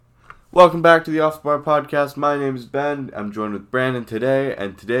Welcome back to the Off the Bar podcast. My name is Ben. I'm joined with Brandon today,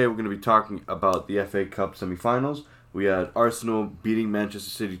 and today we're going to be talking about the FA Cup semi-finals. We had Arsenal beating Manchester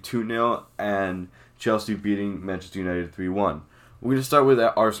City 2-0 and Chelsea beating Manchester United 3-1. We're going to start with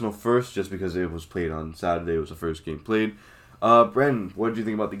Arsenal first, just because it was played on Saturday. It was the first game played. Brandon, what did you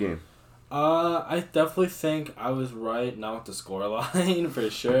think about the game? I definitely think I was right, not with the scoreline for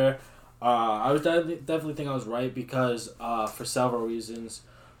sure. I was definitely think I was right because for several reasons.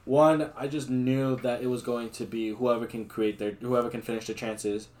 One, I just knew that it was going to be whoever can finish their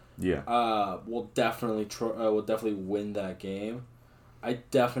chances. Yeah. Will definitely win that game. I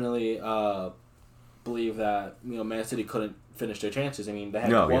definitely believe that Man City couldn't finish their chances. I mean, they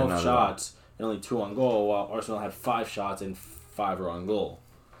had 12 shots and only 2 on goal, while Arsenal had 5 shots and 5 were on goal.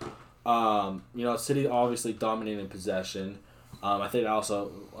 City obviously dominated in possession. I think it also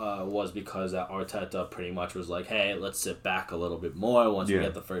was because that Arteta pretty much was like, hey, let's sit back a little bit more once we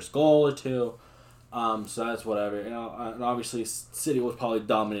get the first goal or two. So that's whatever. And obviously City was probably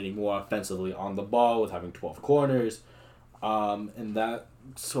dominating more offensively on the ball with having 12 corners. And that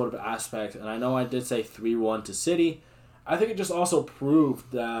sort of aspect. And I know I did say 3-1 to City. I think it just also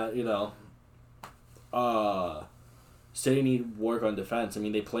proved that, City need work on defense. I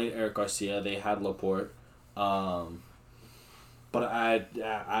mean, they played Eric Garcia. They had Laporte. But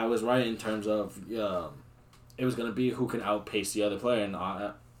I was right in terms of it was going to be who can outpace the other player. And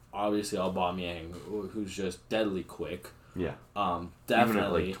obviously Aubameyang, who's just deadly quick. Yeah.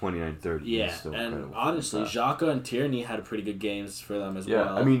 Definitely. Even at 29-30. Yeah, and honestly, Xhaka and Tierney had pretty good games for them as well.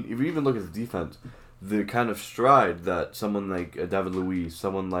 Yeah, I mean, if you even look at the defense, the kind of stride that someone like David Luiz,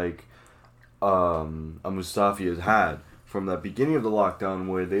 someone like a Mustafi has had from the beginning of the lockdown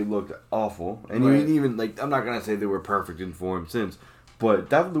where they looked awful. And even I'm not going to say they were perfect in form since, but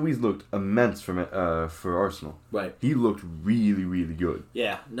David Luiz looked immense for Arsenal. Right. He looked really, really good.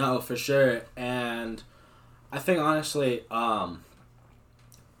 Yeah, no, for sure. And I think, honestly, Arsenal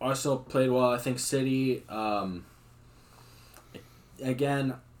played well. I think City,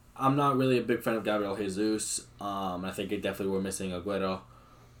 again, I'm not really a big fan of Gabriel Jesus. I think they definitely were missing Aguero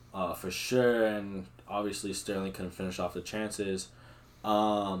for sure, and obviously Sterling couldn't finish off the chances.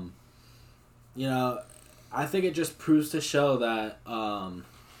 I think it just proves to show that,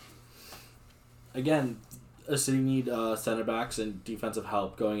 again, a City need center backs and defensive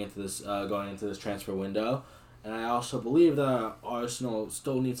help going into this transfer window. And I also believe that Arsenal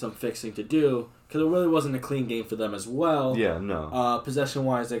still needs some fixing to do because it really wasn't a clean game for them as well. Yeah, no.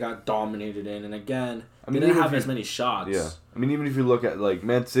 Possession-wise, they got dominated in, and again, they didn't have as many shots. Yeah, I mean, even if you look at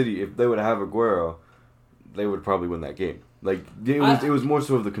Man City, if they would have Aguero, they would probably win that game. It was more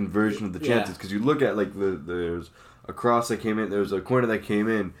so of the conversion of the chances because you look at there's a cross that came in, there's a corner that came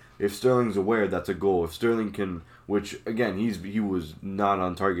in. If Sterling's aware, that's a goal. If Sterling can, which again he was not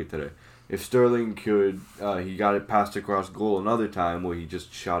on target today. If Sterling could, he got it passed across goal another time where he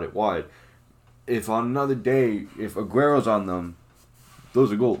just shot it wide. If on another day, if Aguero's on them,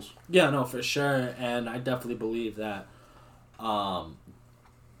 those are goals. Yeah, no, for sure, and I definitely believe that. I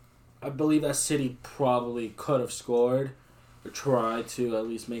believe that City probably could have scored or tried to at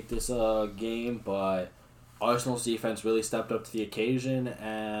least make this a game, but Arsenal's defense really stepped up to the occasion,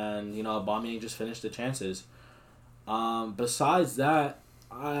 and Aubameyang just finished the chances. Besides that,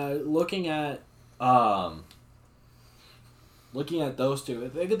 looking at those two, I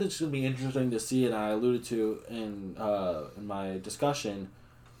think it's going to be interesting to see, and I alluded to in my discussion,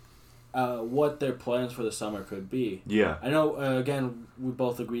 what their plans for the summer could be. Yeah. I know, again, we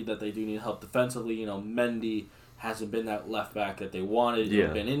both agreed that they do need help defensively. Mendy hasn't been that left back that they wanted. He's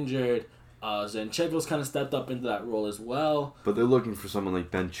been injured. Zinchenko's kind of stepped up into that role as well. But they're looking for someone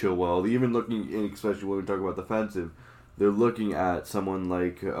like Ben Chilwell. Even looking, especially when we talk about defensive, they're looking at someone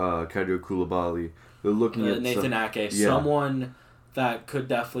like Kadir Koulibaly. They're looking at Nathan Ake, someone that could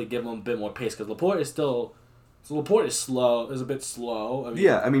definitely give them a bit more pace because Laporte is a bit slow. I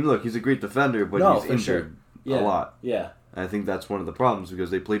mean, look, he's a great defender, but he's injured a lot. Yeah. And I think that's one of the problems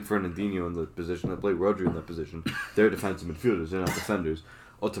because they played Fernandinho in the position, they played Rodri in that position. They're defensive midfielders, they're not defenders.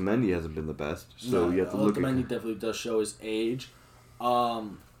 Otamendi hasn't been the best, so you have to look at... Otamendi definitely does show his age.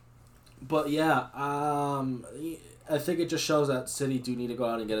 But yeah, I think it just shows that City do need to go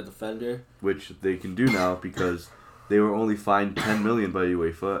out and get a defender. Which they can do now because they were only fined $10 million by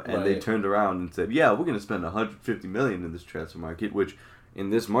UEFA, and they turned around and said, yeah, we're going to spend $150 million in this transfer market, which in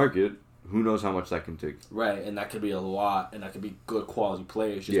this market, who knows how much that can take. Right, and that could be a lot, and that could be good quality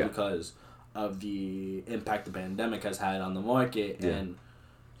players just because of the impact the pandemic has had on the market. Yeah. And,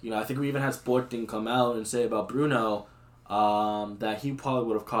 I think we even had Sporting come out and say about Bruno that he probably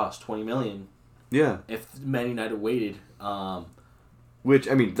would have cost $20 million. Yeah. If Man United waited. Which,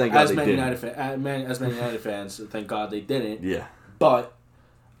 I mean, thank God they didn't. As many United fans, thank God they didn't. Yeah. But,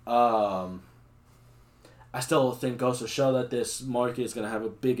 I still think goes to show that this market is going to have a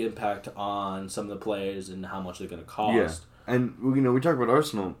big impact on some of the players and how much they're going to cost. Yeah. And, we talk about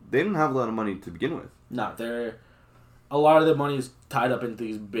Arsenal. They didn't have a lot of money to begin with. No, a lot of their money is tied up in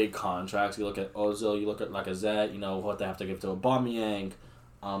these big contracts. You look at Ozil, you look at Lacazette, what they have to give to Aubameyang.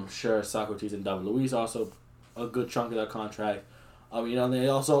 Sure, Socrates and David Luiz also a good chunk of that contract. They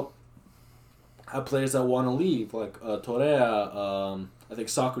also have players that want to leave, like Torreira. I think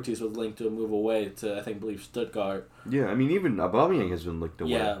Socrates was linked to a move away to, I believe, Stuttgart. Yeah, even Aubameyang has been linked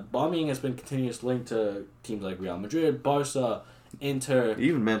away. Yeah, Aubameyang has been continuously linked to teams like Real Madrid, Barca, Inter.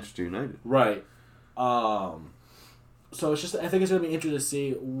 Even Manchester United. Right. So it's just, I think it's going to be interesting to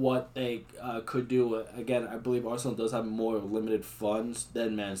see what they could do. Again, I believe Arsenal does have more limited funds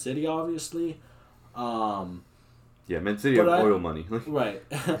than Man City, obviously. Yeah, Man City have oil money. Right.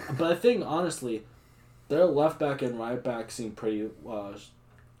 But I think, honestly, their left back and right back seem pretty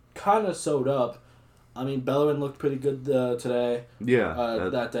kind of sewed up. Bellerin looked pretty good today. Yeah.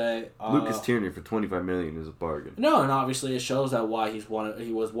 That day. Lucas Tierney for $25 million is a bargain. No, and obviously it shows that why he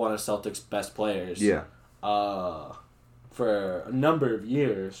was one of Celtic's best players. Yeah. For a number of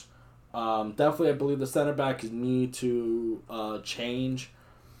years. Definitely, I believe the center back need to change.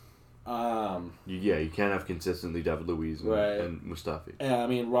 You can't have consistently David Luiz and Mustafi. Yeah,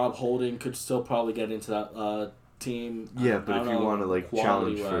 Rob Holding could still probably get into that team. Yeah, but if you want to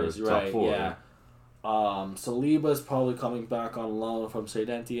challenge for top four. Yeah. Saliba's probably coming back on loan from St.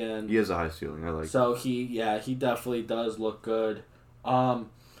 Etienne. He has a high ceiling. I like. So he definitely does look good.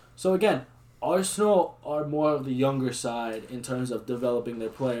 So again, Arsenal are more of the younger side in terms of developing their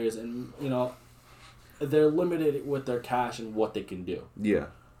players, and they're limited with their cash and what they can do. Yeah.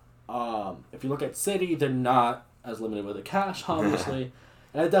 If you look at City, they're not as limited with the cash, obviously,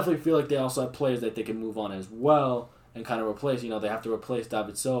 and I definitely feel like they also have players that they can move on as well and kind of replace. They have to replace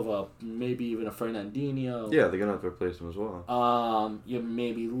David Silva, maybe even a Fernandinho. Yeah, they're gonna have to replace him as well. You're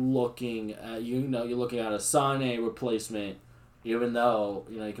maybe looking at you're looking at a Sané replacement. Even though,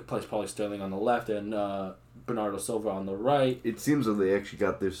 you could place probably Sterling on the left and Bernardo Silva on the right. It seems like they actually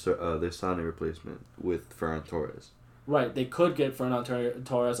got their Sané replacement with Ferran Torres. Right, they could get Ferran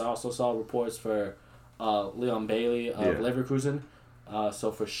Torres. I also saw reports for Leon Bailey of Leverkusen.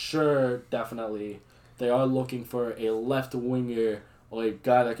 So for sure, definitely, they are looking for a left winger or a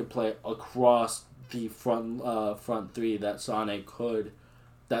guy that could play across the front three that Sané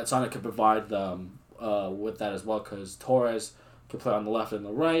could provide them with that as well, because Torres can play on the left and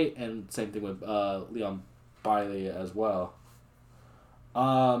the right, and same thing with Leon Bailey as well.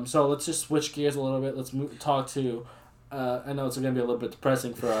 So let's just switch gears a little bit. Let's talk to, I know it's going to be a little bit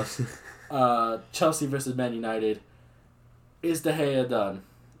depressing for us, Chelsea versus Man United. Is De Gea done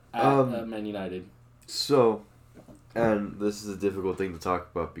at Man United? So, and this is a difficult thing to talk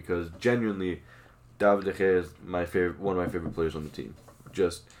about because genuinely, David De Gea is one of my favorite players on the team.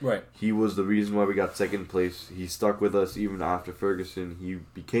 He was the reason why we got second place. He stuck with us even after Ferguson. He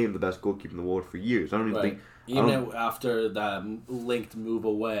became the best goalkeeper in the world for years. I don't even think... Even after that linked move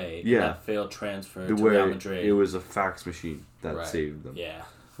away, that failed transfer to Real Madrid. It was a fax machine that saved them. Yeah.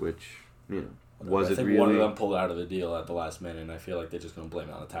 Which, was it really... one of them pulled out of the deal at the last minute, and I feel like they're just going to blame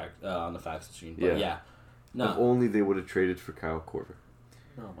it on the fax machine. But no. If only they would have traded for Kyle Korver.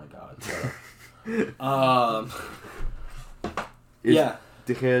 Oh my God. Is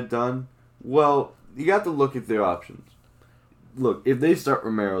De Gea done? Well, you got to look at their options. Look, if they start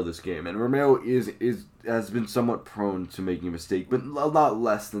Romero this game, and Romero has been somewhat prone to making a mistake, but a lot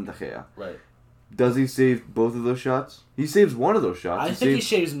less than De Gea. Right. Does he save both of those shots? He saves one of those shots. I think he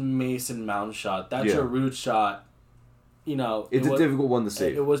saves Mason Mount's shot. That Giroud shot, it's a difficult one to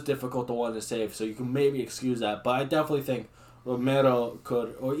save. It was difficult the one to save, so you can maybe excuse that. But I definitely think Romero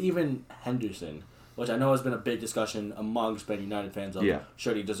could, or even Henderson, which I know has been a big discussion amongst Man United fans of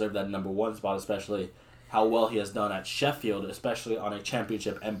should he deserve that number one spot, especially how well he has done at Sheffield, especially on a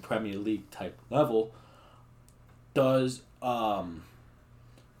Championship and Premier League type level. Does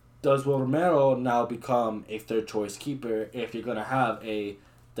Romero now become a third choice keeper if you're going to have a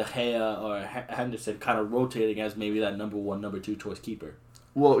De Gea or Henderson kind of rotating as maybe that number one, number two choice keeper?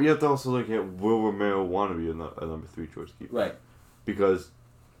 Well, you have to also look at will Romero want to be a number three choice keeper? Right. Because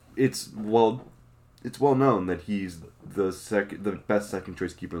it's well known that he's the best second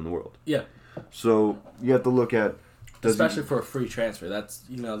choice keeper in the world. Yeah. So you have to look at, especially for a free transfer. That's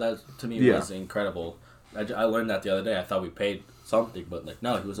that to me was incredible. I learned that the other day. I thought we paid something, but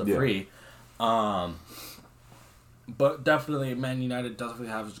no, he was a free. But definitely, Man United definitely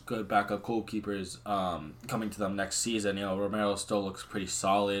have good backup goalkeepers coming to them next season. You know, Romero still looks pretty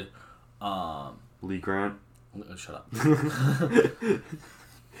solid. Lee Grant. Shut up. They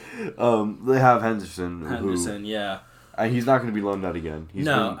have Henderson. Henderson, yeah. He's not going to be loaned out again. He's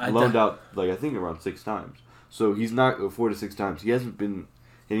been loaned out, I think, around 6 times. So he's not 4 to 6 times. He hasn't been,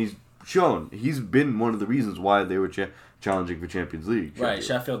 and he's shown he's been one of the reasons why they were challenging for Champions League. Right,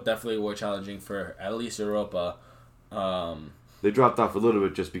 Sheffield definitely were challenging for at least Europa. They dropped off a little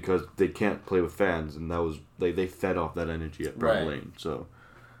bit just because they can't play with fans, and that was they fed off that energy at Bramall Lane. So,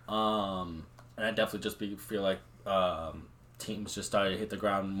 and I definitely just feel like teams just started to hit the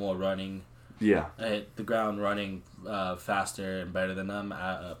ground more running. Yeah, hit the ground running faster and better than them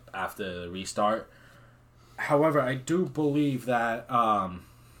after the restart. However, I do believe that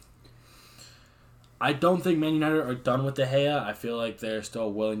I don't think Man United are done with De Gea. I feel like they're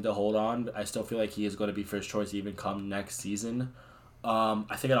still willing to hold on. I still feel like he is going to be first choice even come next season.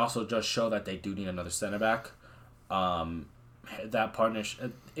 I think it also does show that they do need another center back. That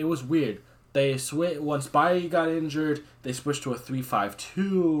partnership, it was weird. They once Bailly got injured, they switched to a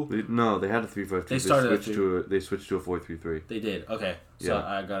 3-5-2. No, they had a 3-5-2. They switched to a 4-3-3. They did. Okay, so yeah.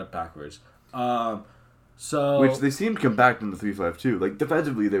 I got it backwards. Which they seemed compact in the 3-5-2. Like,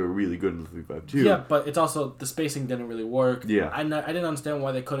 defensively, they were really good in the 3-5-2. Yeah, but it's also, the spacing didn't really work. Yeah. I didn't understand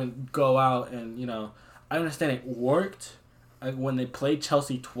why they couldn't go out and, I understand it worked. When they played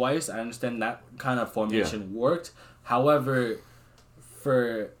Chelsea twice, I understand that kind of formation worked. However,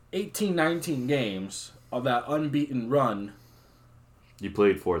 for 18, 19 games of that unbeaten run, he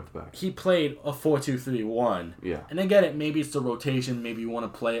played 4 at the back. He played a 4-2-3-1. Yeah. And I get it. Maybe it's the rotation. Maybe you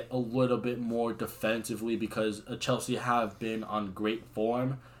want to play a little bit more defensively because Chelsea have been on great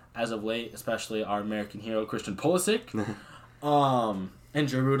form as of late, especially our American hero, Christian Pulisic. And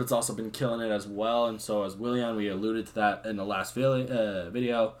Giroud has also been killing it as well, and so has Willian. We alluded to that in the last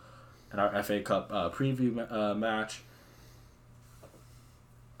video in our FA Cup preview match.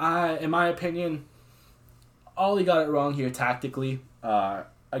 In my opinion, Ollie got it wrong here tactically. I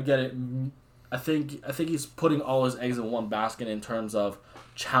get it. I think he's putting all his eggs in one basket in terms of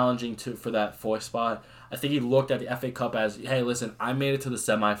challenging for that 4th spot. I think he looked at the FA Cup as, hey, listen, I made it to the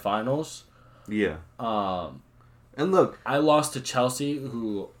semifinals. Yeah. And look, I lost to Chelsea,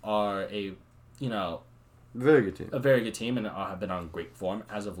 who are a very good team. A very good team, and have been on great form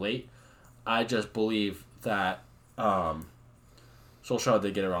as of late. I just believe that Solskjaer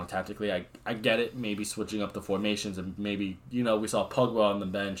did get it wrong tactically. I get it, maybe switching up the formations, and maybe, we saw Pogba on the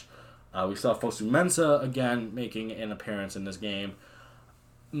bench. We saw Fosu Mensah again making an appearance in this game.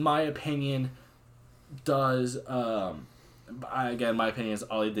 My opinion is Ollie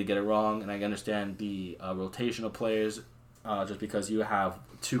did get it wrong, and I understand the rotational players just because you have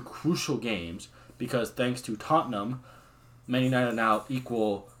 2 crucial games, because thanks to Tottenham, Man United now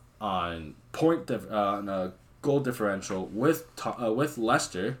equal on on a goal differential with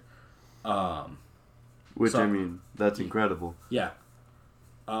Leicester. That's incredible. Yeah.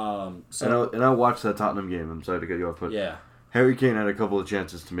 And I watched that Tottenham game. I'm sorry to cut you off, but yeah. Harry Kane had a couple of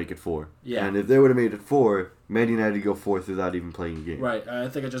chances to make it 4. Yeah. And if they would have made it 4, Man United go 4th without even playing a game. Right. I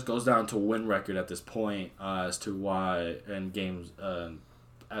think it just goes down to win record at this point as to why Man United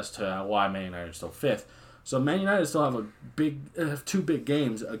is still 5th. So Man United still have 2 big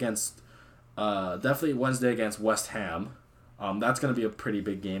games against definitely Wednesday against West Ham. That's going to be a pretty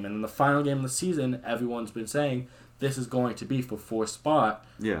big game. And in the final game of the season, everyone's been saying this is going to be for 4th spot.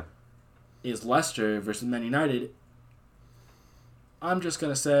 Yeah. Is Leicester versus Man United. I'm just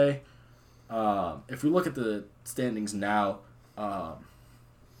going to say, if we look at the standings now,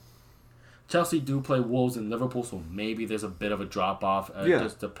 Chelsea do play Wolves and Liverpool, so maybe there's a bit of a drop-off.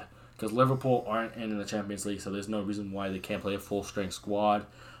 Because Liverpool aren't in the Champions League, so there's no reason why they can't play a full-strength squad.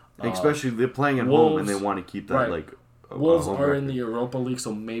 Especially they're playing at home, and they want to keep that, right. Wolves are in the Europa League,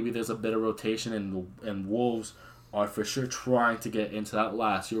 so maybe there's a bit of rotation, and Wolves are for sure trying to get into that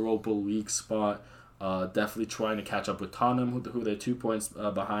last Europa League spot. Definitely trying to catch up with Tottenham, who they're 2 points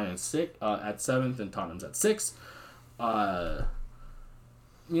behind at 7th, and Tottenham's at 6th.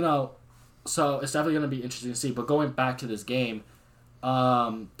 So it's definitely going to be interesting to see. But going back to this game,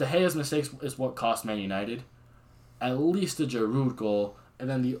 De Gea's mistakes is what cost Man United. At least the Giroud goal, and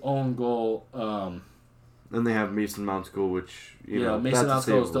then the own goal. Then they have Mason Mount's goal, which Mason Mount's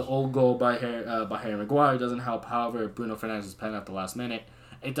goal is the old goal by Harry Maguire. Doesn't help. However, Bruno Fernandes' pen at the last minute.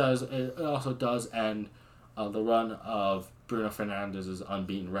 It does. It also does end the run of Bruno Fernandes'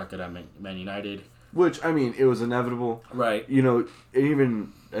 unbeaten record at Man United. Which, it was inevitable. Right.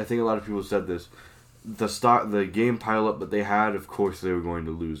 Even, I think a lot of people said this. the game pile up that they had, of course they were going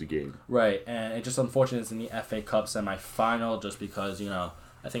to lose a game. Right, and it's just unfortunate it's in the FA Cup semi-final just because, I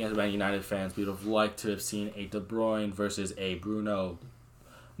think as Man United fans, we'd have liked to have seen a De Bruyne versus a Bruno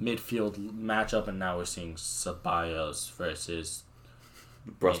midfield matchup, and now we're seeing Ceballos versus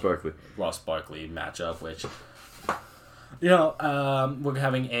Ross Barkley matchup, which, we're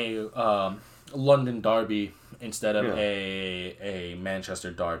having a London derby instead of a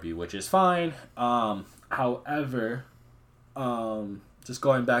Manchester derby, which is fine. However, just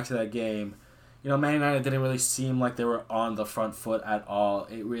going back to that game, Man United didn't really seem like they were on the front foot at all.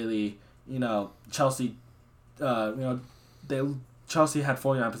 It really, Chelsea, Chelsea had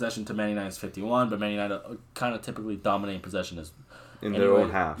 49 possession to Man United's 51, but Man United kind of typically dominating possession in their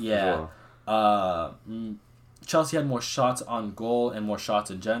own half. Yeah. As well. Chelsea had more shots on goal and more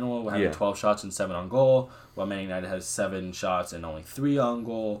shots in general. We had 12 shots and 7 on goal, while Man United has 7 shots and only 3 on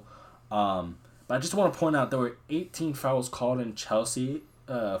goal. But I just want to point out there were 18 fouls called in Chelsea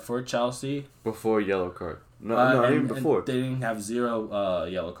for Chelsea before yellow card. Not even before. And they didn't have 0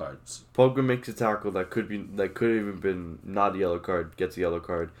 yellow cards. Pogba makes a tackle that could have even been not a yellow card, gets a yellow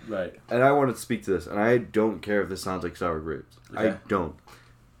card. Right. And I want to speak to this, and I don't care if this sounds like sour grapes. Okay. I don't.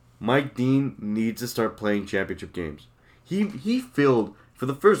 Mike Dean needs to start playing championship games. He filled, for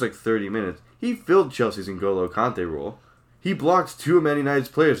the first 30 minutes, he filled Chelsea's N'Golo Kante role. He blocked 2 of Man United's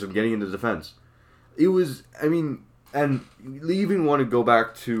players from getting into defense. It was, and you even want to go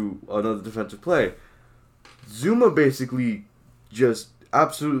back to another defensive play. Zuma basically just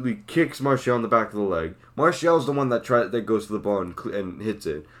absolutely kicks Martial in the back of the leg. Martial's the one that goes to the ball and hits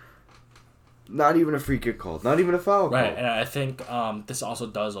it. Not even a free kick called. Not even a foul called. Right, and I think this also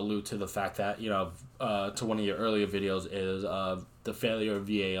does allude to the fact that, to one of your earlier videos is the failure of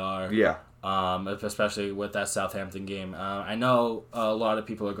VAR. Yeah. Especially with that Southampton game. I know a lot of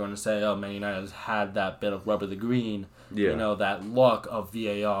people are going to say, Man United has had that bit of rubber the green. Yeah. That luck of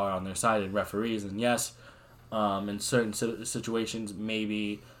VAR on their side and referees. And yes, in certain situations,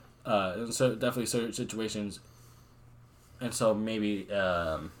 maybe, definitely certain situations, and so maybe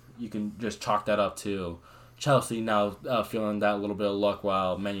you can just chalk that up to Chelsea now feeling that little bit of luck,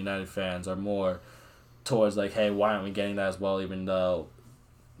 while Man United fans are more towards hey, why aren't we getting that as well? Even though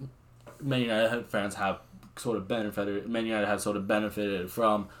Man United fans have sort of benefited, Man United has sort of benefited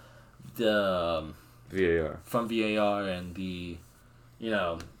from the VAR and the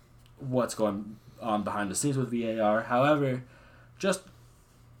what's going on behind the scenes with VAR. However,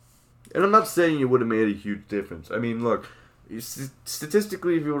 and I'm not saying it would have made a huge difference. Look,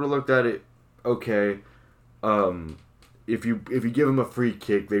 statistically, if you would have looked at it, okay, if you give him a free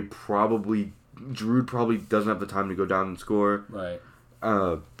kick, Giroud probably doesn't have the time to go down and score. Right.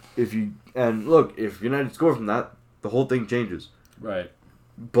 If United score from that, the whole thing changes. Right.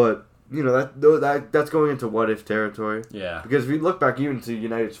 But that's going into what if territory. Yeah. Because if you look back even to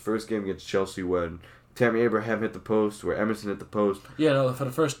United's first game against Chelsea, when Tammy Abraham hit the post, where Emerson hit the post. Yeah, no, for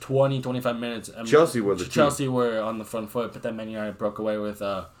the first 20-25 minutes, Chelsea were the team. Chelsea were on the front foot, but then Man United broke away with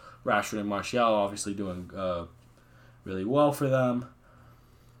Rashford and Martial obviously doing really well for them.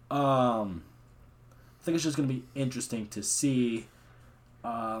 I think it's just going to be interesting to see.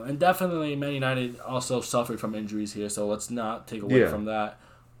 And definitely Man United also suffered from injuries here, so let's not take away from that.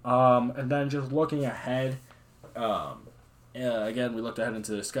 And then just looking ahead, again, we looked ahead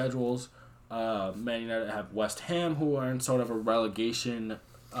into the schedules. Man United have West Ham, who are in sort of a relegation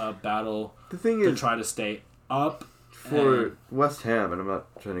battle to try to stay up. For West Ham, and I'm not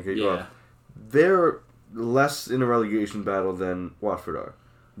trying to get you off, they're less in a relegation battle than Watford are.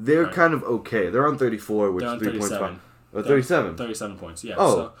 They're kind of okay. They're on 34, which is 3 points back. 37? 37 points, yeah.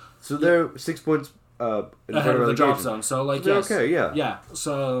 Oh, so they're 6 points ahead of the drop zone. So, yes. Okay, yeah. Yeah,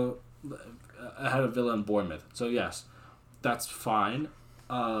 so ahead of Villa and Bournemouth. So, yes, that's fine.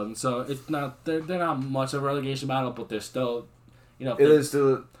 So it's not they're not much of a relegation battle, but there's still, it is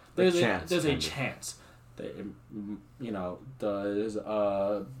still a chance. There's a chance. Does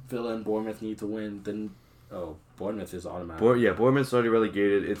Villa and Bournemouth need to win? Then Bournemouth is automatic. Bournemouth's already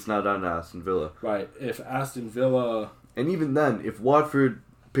relegated. It's not on Aston Villa. Right. If Aston Villa, and even then, if Watford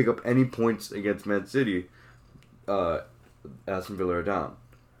pick up any points against Man City, Aston Villa are down.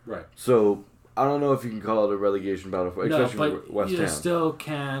 Right. So I don't know if you can call it a relegation battle, especially for West Ham.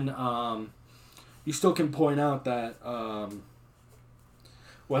 You still can point out that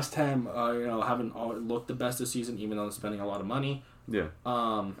West Ham, haven't looked the best this season, even though they're spending a lot of money. Yeah.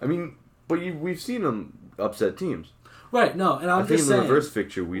 But we've seen them upset teams. Right. No, and I'm just saying. I think in the reverse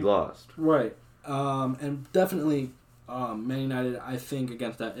fixture we lost. Right. And definitely, Man United, I think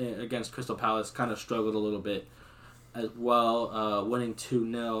against Crystal Palace, kind of struggled a little bit as well, winning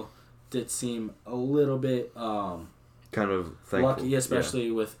 2-0. did seem a little bit kind of thankful. lucky, especially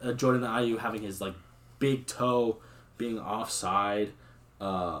with Jordan Ayew having his like big toe being offside.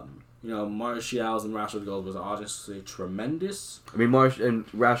 Martial's and Rashford's goal was obviously tremendous. I mean,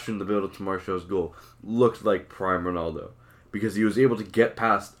 Rashford in the build-up to Martial's goal looked like prime Ronaldo because he was able to get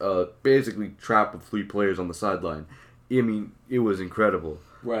past basically trap of 3 players on the sideline. I mean, it was incredible.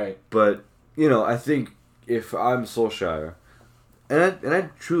 Right. But, I think if I'm Solskjaer, and I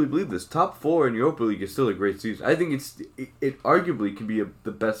truly believe this, top 4 in Europa League is still a great season. I think it arguably can be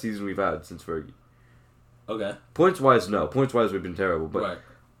the best season we've had since Fergie. Okay. Points-wise, no. Points-wise, we've been terrible. But right.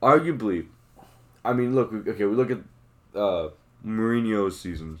 Arguably, I mean, we look at Mourinho's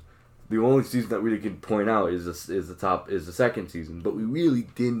seasons. The only season that we can point out is the second season, but we really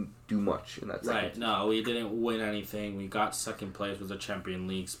didn't do much in that second. Right. No, we didn't win anything. We got second place with a Champions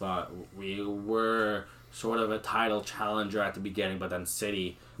League spot. We were sort of a title challenger at the beginning, but then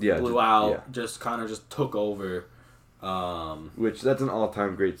City blew out. Just took over. Which that's an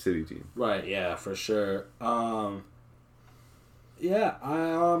all-time great City team. Right. Yeah, for sure. I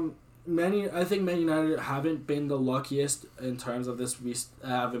think Man United haven't been the luckiest in terms of this. We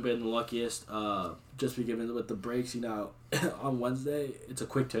haven't been the luckiest. Just be given with the breaks, on Wednesday it's a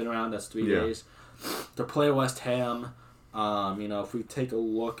quick turnaround. That's 3 days. To play West Ham, if we take a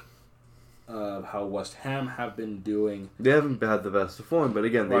look of how West Ham have been doing, they haven't had the best of form. But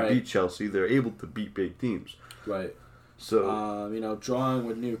again, they beat Chelsea. They're able to beat big teams. Right. So drawing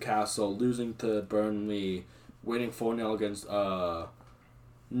with Newcastle, losing to Burnley, winning 4-0 against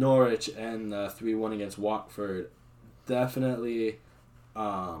Norwich, and 3-1 against Watford. Definitely,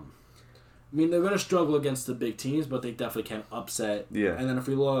 they're going to struggle against the big teams, but they definitely can upset. Yeah. And then if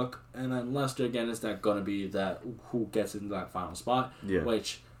we look, and then Leicester, again, is that going to be that who gets into that final spot? Yeah.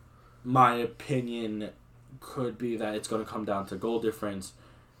 Which, my opinion, could be that it's going to come down to goal difference,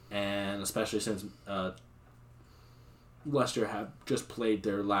 and especially since Leicester have just played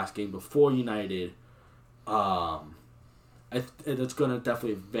their last game before United, it's going to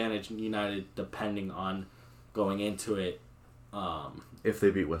definitely advantage United depending on going into it. If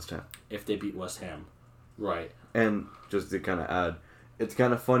they beat West Ham. Right. And just to kind of add, it's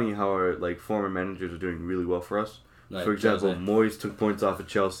kind of funny how our former managers are doing really well for us. Like for example, Moyes took points off of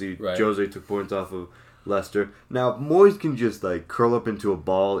Chelsea. Right. Jose took points off of Leicester. Now, Moyes can just curl up into a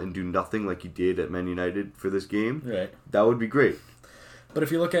ball and do nothing like he did at Man United for this game. Right. That would be great. But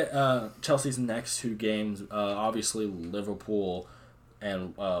if you look at Chelsea's next 2 games, obviously Liverpool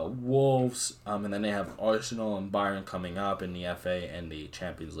and Wolves, and then they have Arsenal and Bayern coming up in the FA and the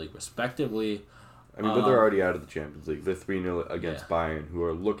Champions League respectively. I mean, but they're already out of the Champions League. They're 3-0 against Bayern, who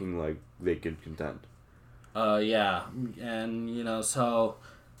are looking like they could contend. And, so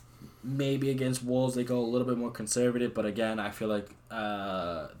maybe against Wolves they go a little bit more conservative, but again, I feel like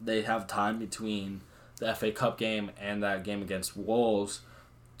they have time between the FA Cup game and that game against Wolves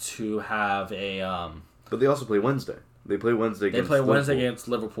to have a... But they also play Wednesday. They play Wednesday against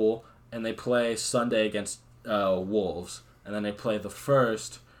Liverpool, and they play Sunday against Wolves, and then they play the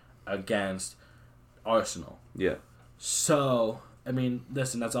first against Arsenal. Yeah. So, I mean,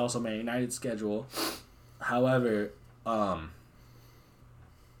 listen, that's also Man United's schedule. However,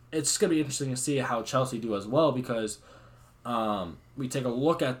 it's going to be interesting to see how Chelsea do as well, because we take a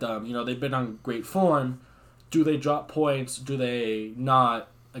look at them. They've been on great form. Do they drop points? Do they not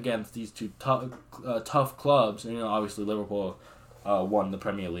against these two tough clubs? And, obviously Liverpool won the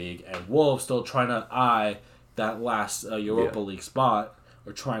Premier League, and Wolves still trying to eye that last Europa League spot,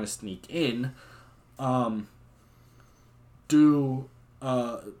 or trying to sneak in. Do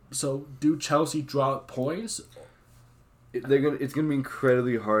Chelsea drop points? It's gonna be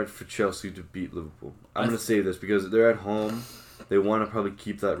incredibly hard for Chelsea to beat Liverpool. I'm gonna say this because they're at home. They want to probably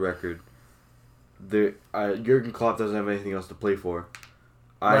keep that record. Jurgen Klopp doesn't have anything else to play for.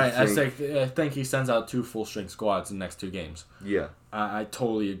 I think he sends out 2 full-strength squads in the next 2 games. Yeah. I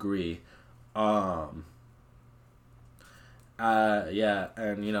totally agree. And,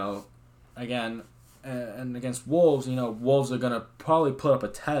 again, and against Wolves, Wolves are going to probably put up a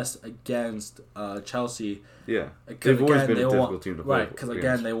test against Chelsea. Yeah. They've always been a difficult team to play. Right, because,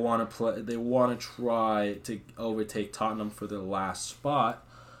 again, they want to try to overtake Tottenham for their last spot.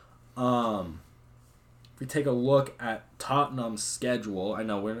 If we take a look at Tottenham's schedule, I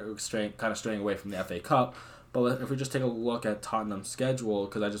know we're kind of straying away from the FA Cup, but if we just take a look at Tottenham's schedule,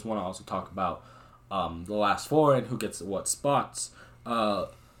 because I just want to also talk about the last 4 and who gets what spots.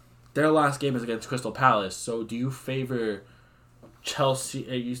 Their last game is against Crystal Palace. So do you favor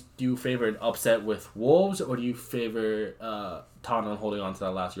Chelsea? Do you favor an upset with Wolves, or do you favor Tottenham holding on to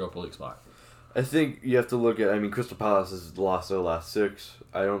that last Europa League spot? I think you have to look at. I mean, Crystal Palace has lost their last 6.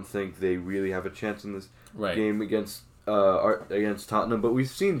 I don't think they really have a chance in this game against Tottenham. But we've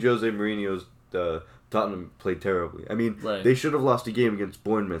seen Jose Mourinho's Tottenham play terribly. I mean, they should have lost a game against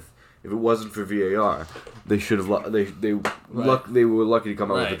Bournemouth if it wasn't for VAR. They should have. They were lucky to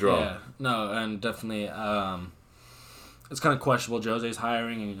come out with a draw. Yeah. No, and definitely. It's kind of questionable Jose's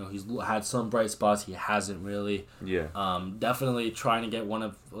hiring, and he's had some bright spots. He hasn't really. Yeah. Definitely trying to get one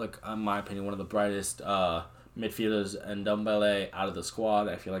of, in my opinion, one of the brightest midfielders and Ndombele out of the squad.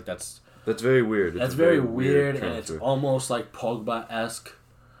 I feel like that's very weird. That's very weird, and it's almost like Pogba-esque,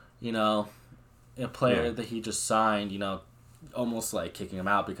 a player that he just signed, almost like kicking him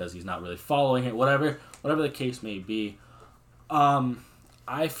out because he's not really following it. Whatever the case may be,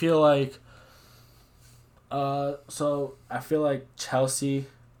 I feel like. So I feel like Chelsea.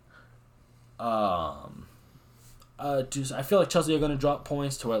 I feel like Chelsea are going to drop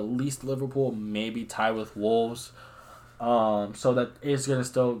points to at least Liverpool, maybe tie with Wolves. So that is going to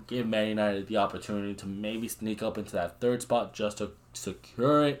still give Man United the opportunity to maybe sneak up into that 3rd spot just to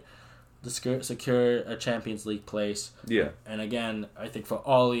secure a Champions League place. Yeah. And again, I think for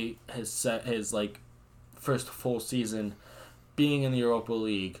Ole, his first full season being in the Europa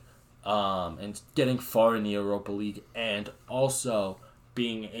League. And getting far in the Europa League, and also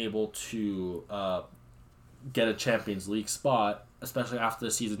being able to get a Champions League spot, especially after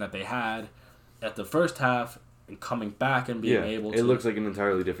the season that they had at the first half, and coming back and being able to... it looks like an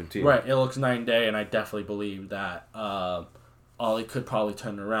entirely different team. Right, it looks night and day, and I definitely believe that Ole could probably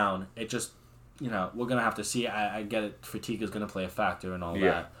turn it around. It just, we're going to have to see. I get it, fatigue is going to play a factor and all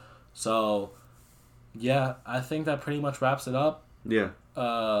that. So, yeah, I think that pretty much wraps it up. Yeah.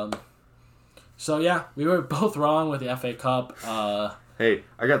 So, yeah, we were both wrong with the FA Cup. Hey,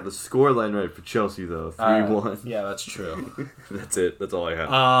 I got the scoreline right for Chelsea, though. 3-1. Yeah, that's true. That's it. That's all I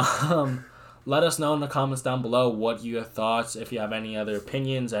have. Let us know in the comments down below what your thoughts, if you have any other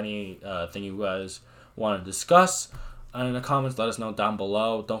opinions, anything you guys want to discuss. And in the comments, let us know down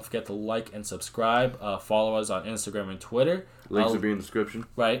below. Don't forget to like and subscribe. Follow us on Instagram and Twitter. Links will be in the description.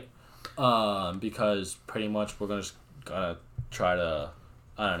 Right. Because pretty much we're going to try to...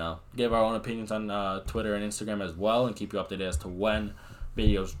 give our own opinions on Twitter and Instagram as well, and keep you updated as to when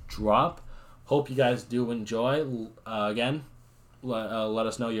videos drop. Hope you guys do enjoy. Again, let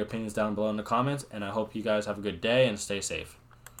us know your opinions down below in the comments, and I hope you guys have a good day and stay safe.